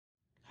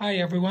Hi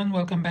everyone,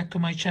 welcome back to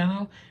my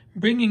channel,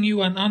 bringing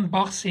you an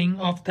unboxing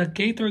of the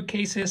Gator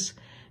Cases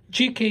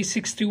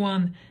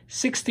GK-61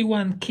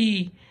 61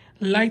 key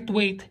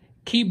lightweight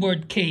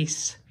keyboard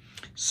case.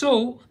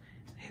 So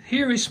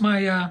here is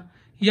my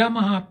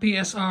Yamaha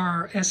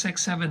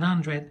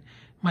PSR-SX700,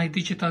 my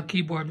digital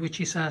keyboard, which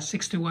is a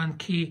 61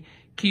 key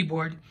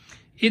keyboard.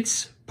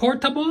 It's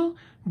portable,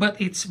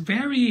 but it's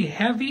very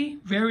heavy,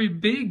 very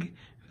big.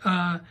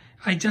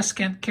 I just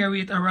can't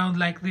carry it around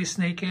like this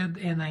naked,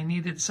 and I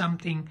needed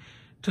something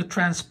to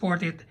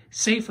transport it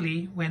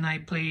safely when I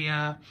play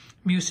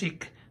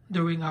music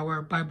during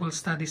our Bible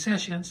study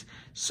sessions.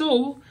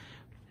 So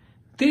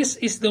this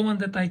is the one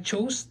that I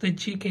chose, the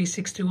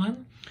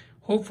GK-61.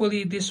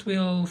 Hopefully this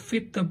will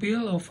fit the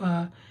bill of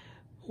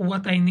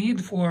what I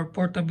need for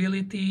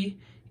portability,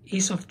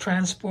 ease of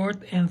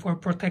transport, and for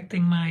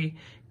protecting my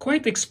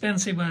quite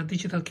expensive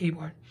digital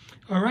keyboard.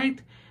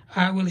 Alright,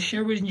 I will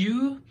share with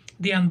you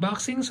the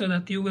unboxing so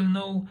that you will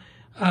know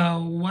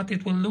what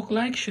it will look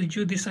like should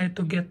you decide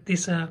to get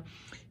this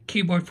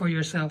keyboard for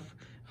yourself.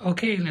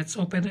 Okay, let's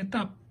open it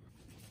up.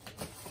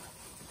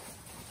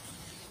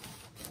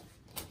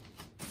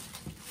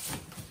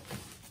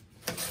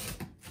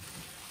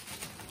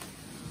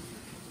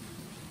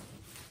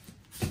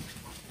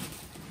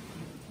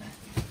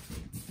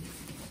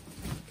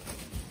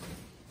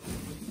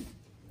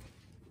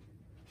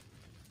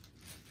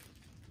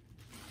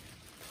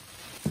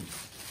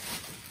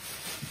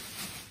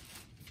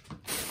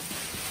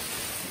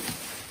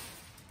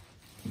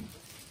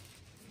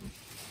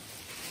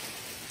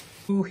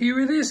 So here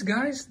it is,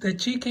 guys, the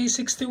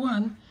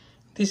GK-61.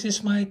 This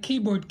is my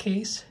keyboard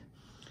case.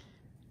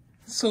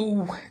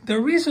 So the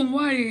reason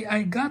why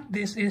I got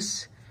this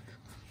is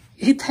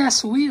it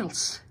has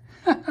wheels.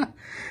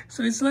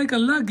 So it's like a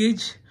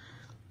luggage.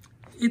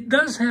 It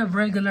does have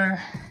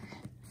regular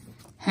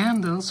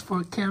handles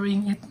for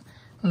carrying it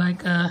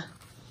like a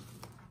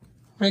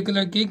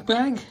regular gig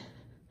bag.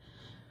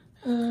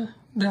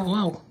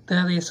 Wow,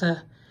 that is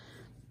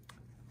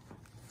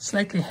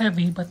slightly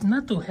heavy, but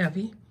not too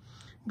heavy.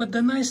 But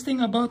the nice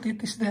thing about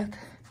it is that,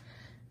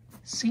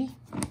 see,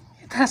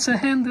 it has a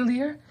handle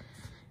here,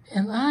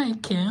 and I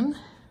can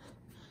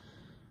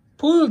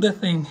pull the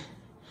thing,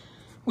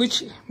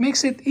 which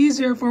makes it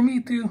easier for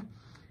me to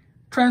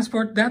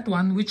transport that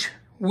one, which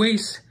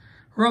weighs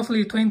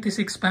roughly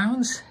 26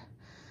 pounds.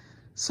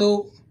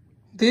 So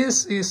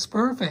this is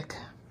perfect.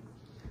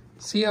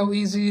 See how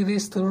easy it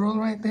is to roll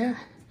right there?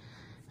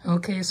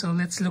 Okay, so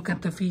let's look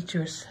at the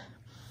features.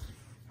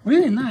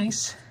 Really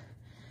nice.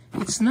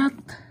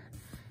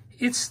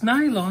 It's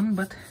nylon,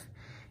 but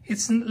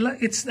it's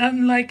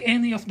unlike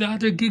any of the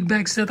other gig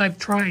bags that I've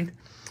tried,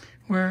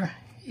 where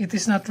it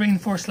is not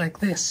reinforced like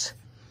this.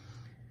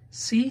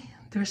 See,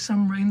 there's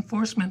some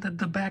reinforcement at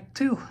the back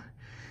too.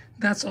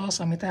 That's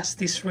awesome. It has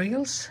these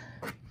rails,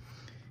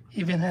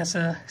 even has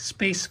a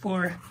space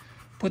for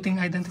putting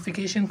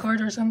identification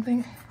card or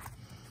something.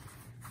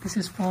 This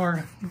is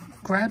for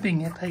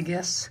grabbing it, I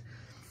guess,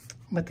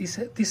 but this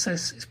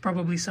is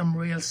probably some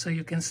rails so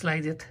you can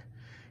slide it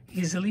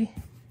easily.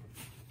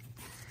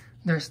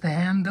 There's the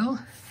handle,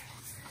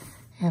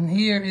 and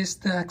here is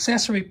the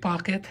accessory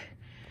pocket.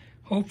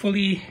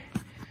 Hopefully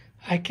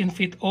I can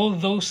fit all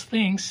those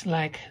things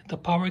like the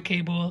power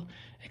cable,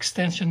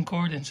 extension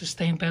cord, and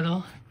sustain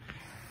pedal.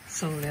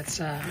 So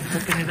let's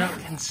open it up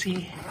and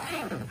see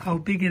how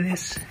big it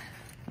is.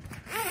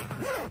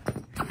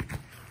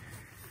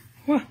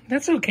 Well,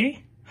 that's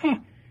okay. Huh,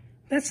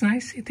 that's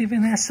nice. It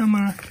even has some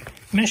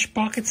mesh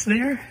pockets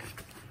there.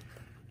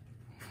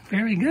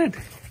 Very good.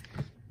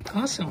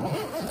 Awesome.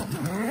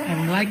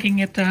 I'm liking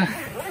it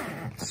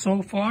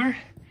so far.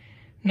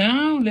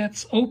 Now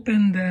let's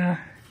open the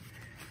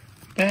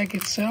bag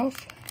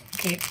itself.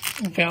 Okay,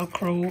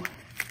 Velcro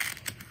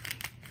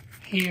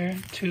here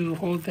to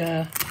hold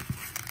the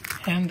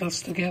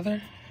handles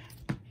together.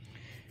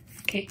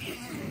 Okay.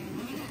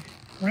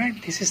 Right,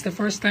 this is the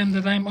first time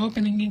that I'm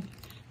opening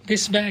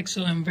this bag,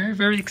 so I'm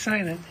very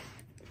excited.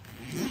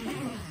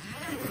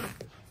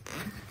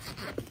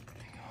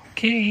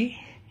 Okay,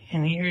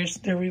 and here's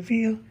the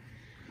reveal.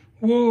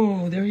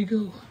 Whoa, there you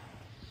go.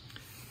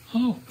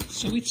 Oh,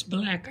 so it's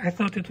black. I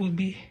thought it would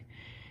be...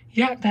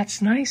 Yeah,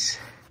 that's nice.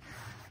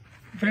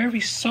 Very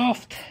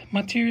soft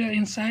material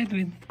inside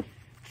with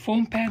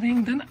foam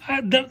padding. Then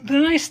the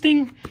nice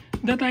thing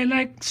that I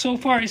like so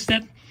far is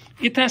that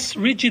it has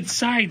rigid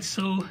sides,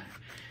 so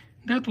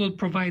that will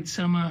provide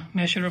some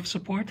measure of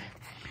support.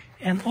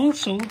 And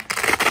also,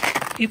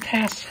 it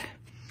has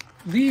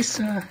these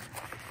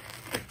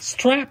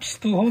straps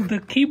to hold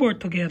the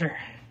keyboard together.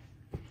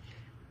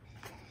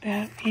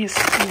 That is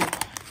cool.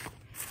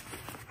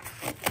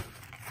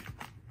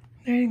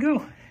 There you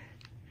go.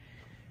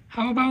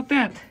 How about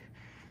that?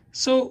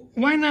 So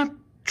why not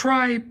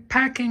try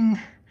packing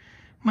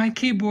my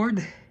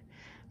keyboard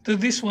to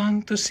this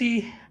one to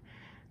see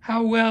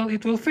how well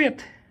it will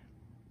fit?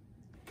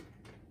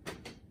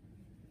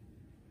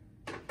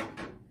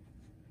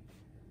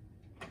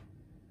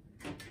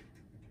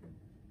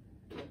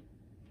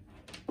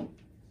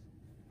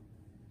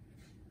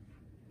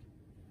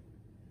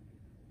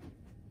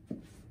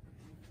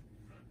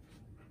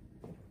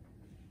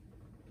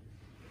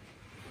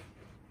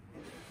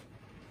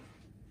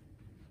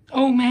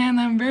 Oh man,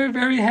 I'm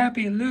very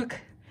happy. Look,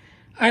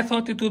 I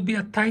thought it would be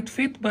a tight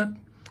fit, but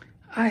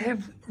I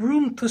have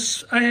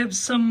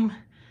some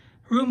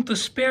room to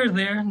spare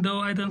there,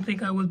 though I don't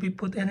think I will be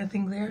put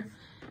anything there.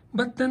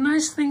 But the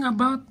nice thing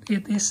about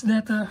it is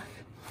that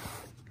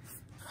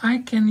I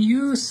can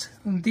use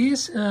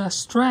these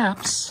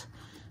straps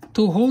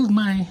to hold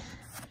my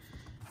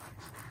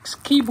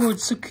keyboard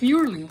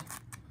securely.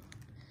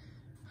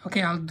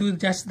 Okay, I'll do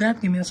just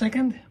that. Give me a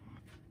second.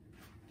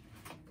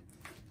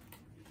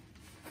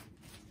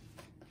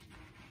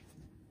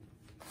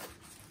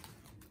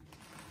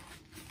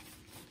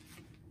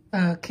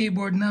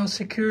 Keyboard now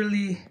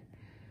securely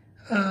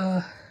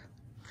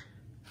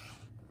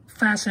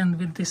fastened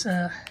with these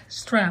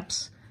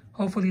straps.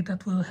 Hopefully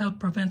that will help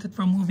prevent it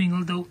from moving,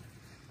 although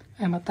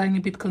I'm a tiny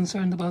bit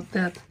concerned about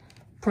that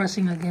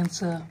pressing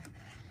against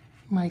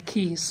my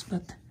keys,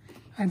 but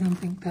I don't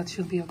think that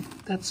should be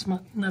that's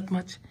not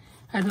much.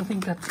 I don't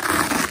think that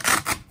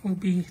will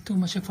be too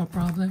much of a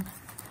problem.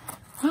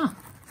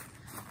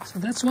 So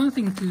that's one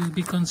thing to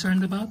be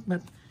concerned about,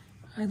 but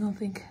I don't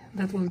think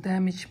that will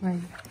damage my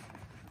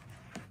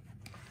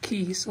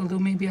keys, although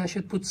maybe I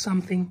should put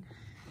something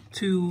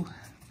to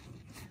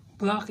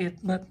block it,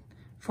 but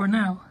for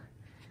now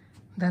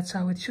that's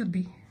how it should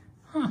be.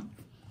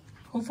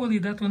 Hopefully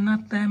that will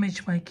not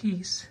damage my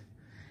keys.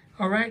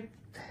 Alright,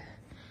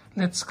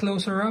 let's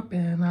close her up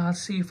and I'll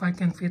see if I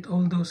can fit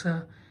all those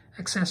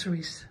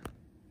accessories.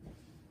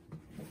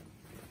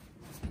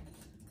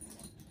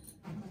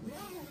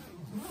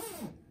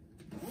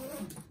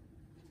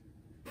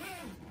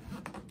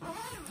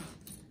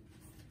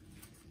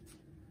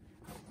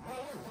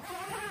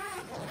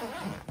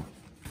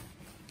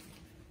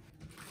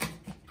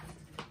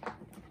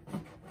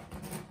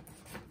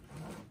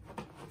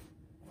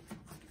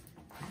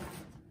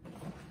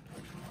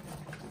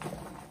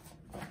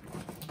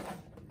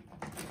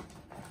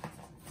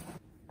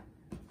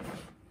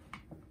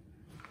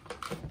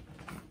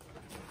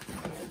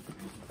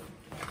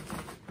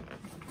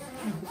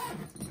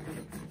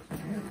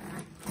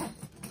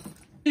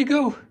 There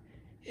you go,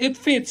 it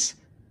fits.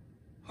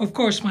 Of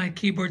course my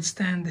keyboard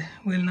stand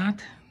will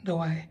not, though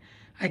I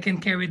can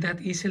carry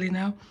that easily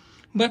now,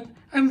 but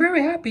I'm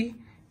very happy.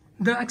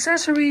 The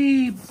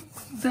accessory,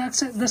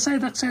 the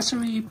side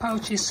accessory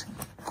pouch is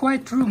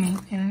quite roomy,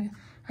 and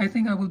I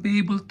think I will be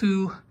able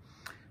to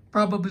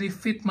probably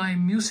fit my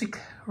music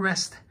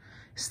rest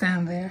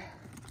stand there.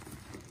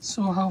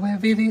 So how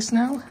heavy it is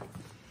now?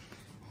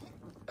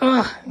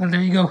 Well,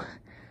 there you go.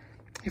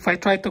 If I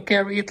try to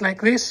carry it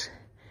like this,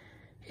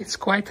 it's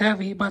quite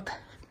heavy, but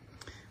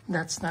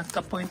that's not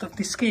the point of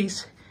this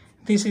case.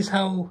 This is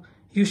how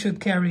you should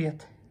carry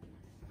it.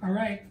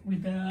 Alright,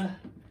 with the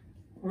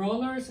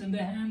rollers and the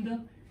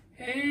handle.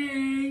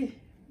 Hey!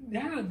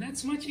 Yeah,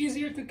 that's much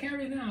easier to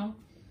carry now.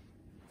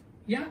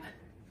 Yeah.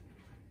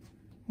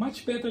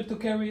 Much better to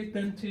carry it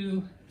than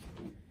to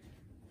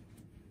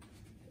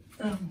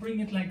bring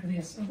it like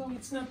this. Although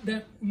it's not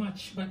that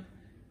much, but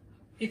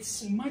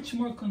it's much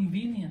more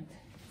convenient.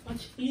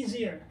 Much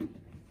easier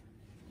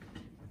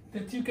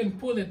that you can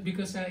pull it,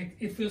 because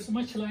it feels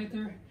much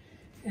lighter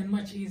and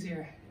much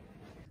easier.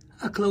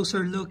 A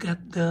closer look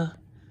at the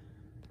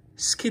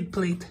skid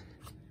plate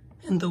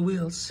and the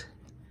wheels,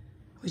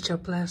 which are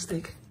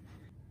plastic.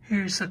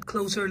 Here's a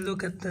closer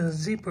look at the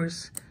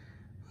zippers.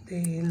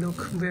 They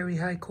look very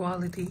high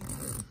quality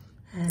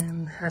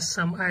and has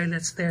some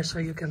eyelets there so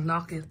you can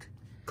lock it.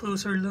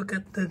 Closer look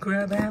at the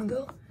grab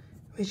handle,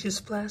 which is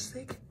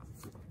plastic.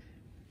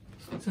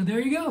 So there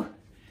you go.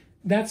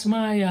 That's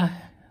my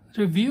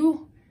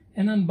review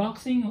and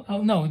unboxing.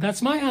 Oh no,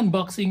 that's my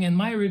unboxing and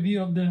my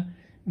review of the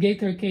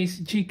Gator Case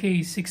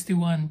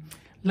GK-61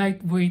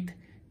 lightweight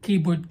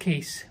keyboard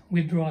case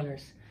with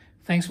rollers.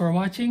 Thanks for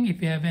watching. If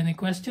you have any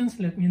questions,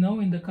 let me know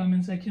in the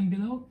comment section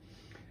below.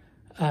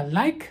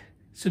 Like,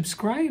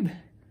 subscribe,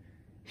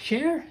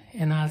 share,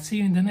 and I'll see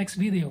you in the next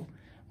video.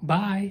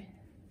 Bye.